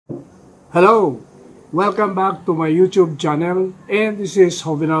Hello! Welcome back to my YouTube channel, and this is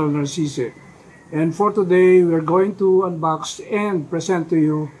Jovenal Narcisse. And for today, we're going to unbox and present to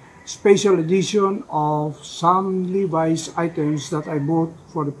you special edition of some Levi's items that I bought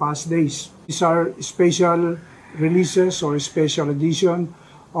for the past days. These are special releases or special edition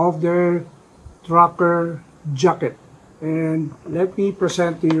of their trucker jacket. And let me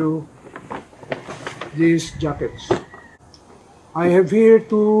present to you these jackets. I have here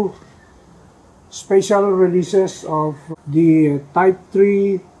two special releases of the Type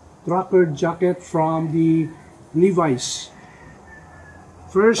 3 trucker jacket from the Levi's.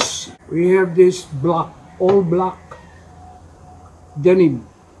 First, we have this all black denim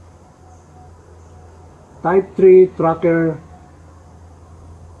Type 3 trucker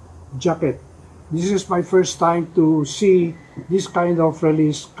jacket. This is my first time to see this kind of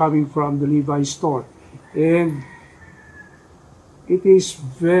release coming from the Levi's store, and it is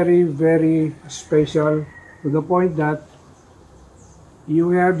very, very special to the point that you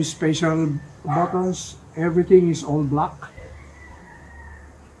have special buttons. Everything is all black.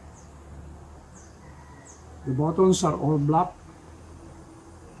 The buttons are all black.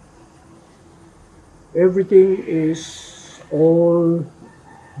 Everything is all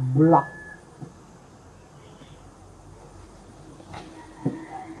black.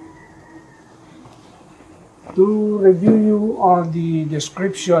 To review you on the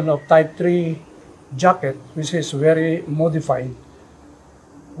description of Type 3 jacket, which is very modified,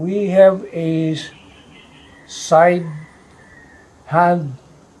 we have a side hand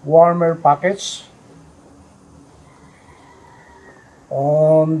warmer pockets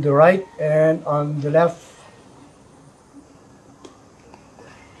on the right and on the left.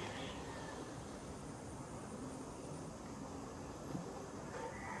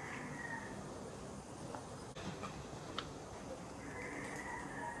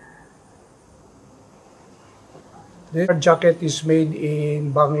 This jacket is made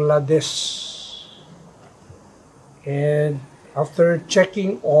in Bangladesh, and after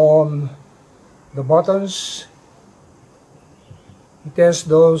checking on the buttons, it has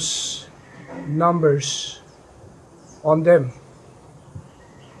those numbers on them.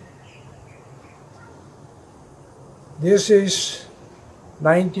 This is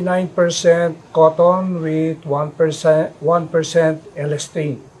 99% cotton with 1%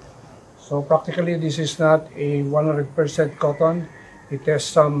 elastane. So practically this is not a 100% cotton. It has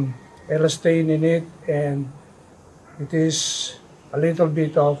some elastane in it, and it is a little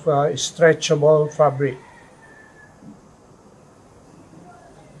bit of stretchable fabric.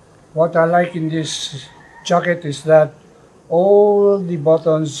 What I like in this jacket is that all the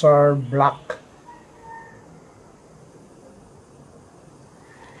buttons are black.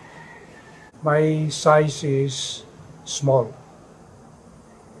 My size is small.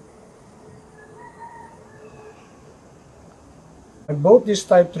 I bought this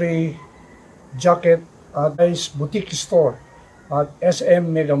Type 3 jacket at this boutique store at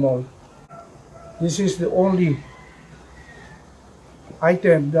SM Mega Mall. This is the only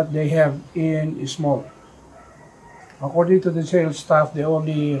item that they have in small. According to the sales staff, they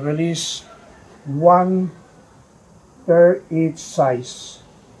only release one per each size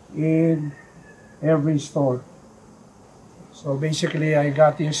in every store. So basically, I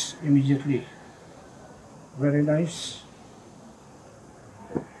got this immediately. Very nice.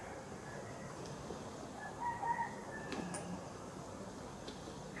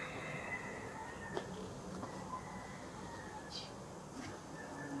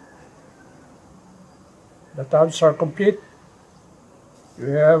 The tabs are complete. You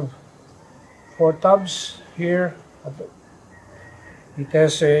have 4 tabs here. It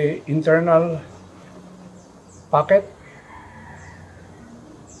has a internal pocket,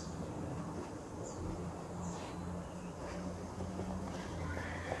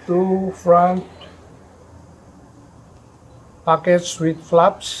 two front pockets with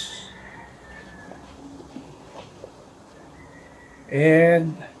flaps,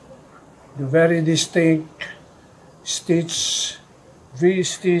 and the very distinct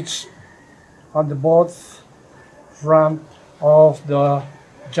V-stitch on the both front of the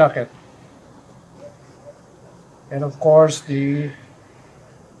jacket, and of course the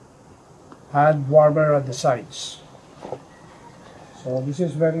hand warmer at the sides. So this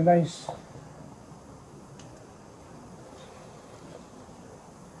is very nice.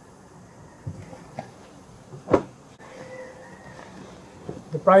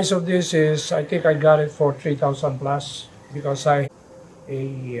 The price of this is, I think I got it for 3,000 plus because I have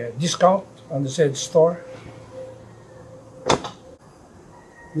a discount on the said store.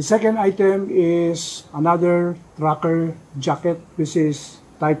 The second item is another trucker jacket, which is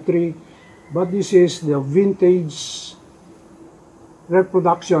Type 3. but this is the vintage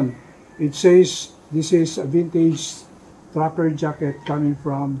reproduction. It says this is a vintage trucker jacket coming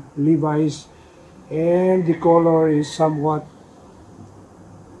from Levi's, and the color is somewhat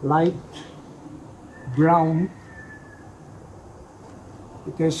light brown.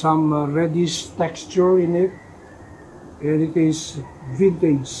 It has some reddish texture in it, and it is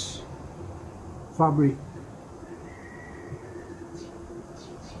vintage fabric.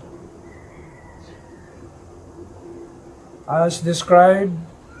 As described,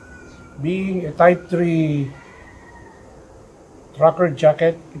 being a Type 3 trucker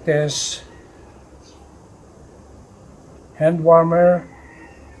jacket, it has hand warmer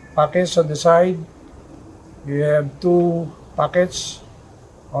pockets on the side. You have two pockets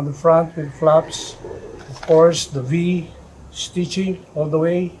on the front with flaps. Of course, the V stitching all the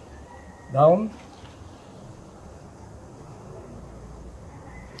way down.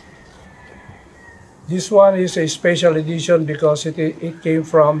 This one is a special edition because it came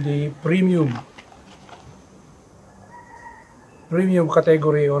from the premium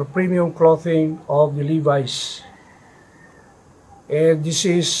category or premium clothing of the Levi's. And this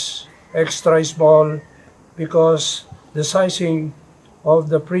is extra small because the sizing of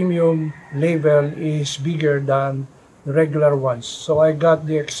the premium label is bigger than the regular ones. So I got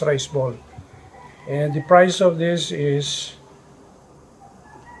the extra small. And the price of this is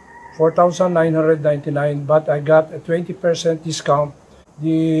 $4,999, but I got a 20% discount.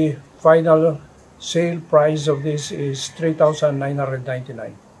 The final sale price of this is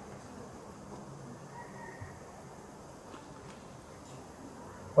 $3,999.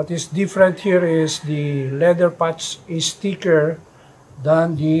 What is different here is the leather patch is thicker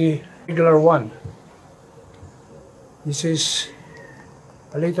than the regular one. This is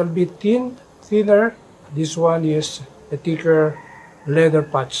a little bit thinner. This one is a thicker leather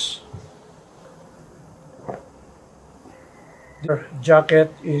patch. The jacket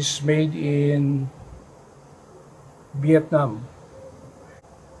is made in Vietnam.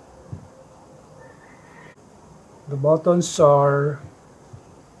 The buttons are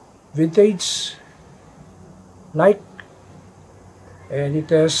vintage like, and it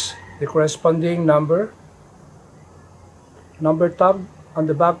has the corresponding number tag on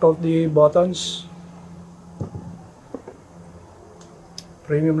the back of the buttons.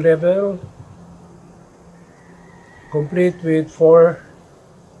 Premium level, complete with 4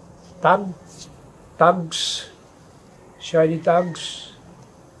 tags, shiny tags.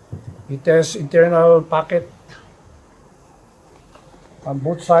 It has internal pocket on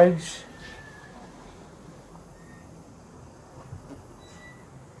both sides.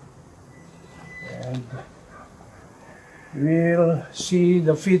 And we'll see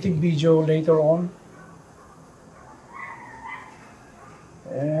the fitting video later on.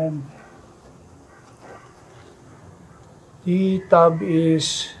 And the tab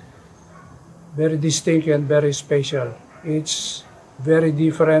is very distinct and very special. It's very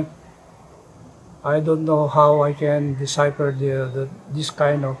different. I don't know how I can decipher this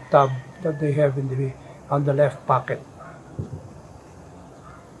kind of tab that they have on the left pocket.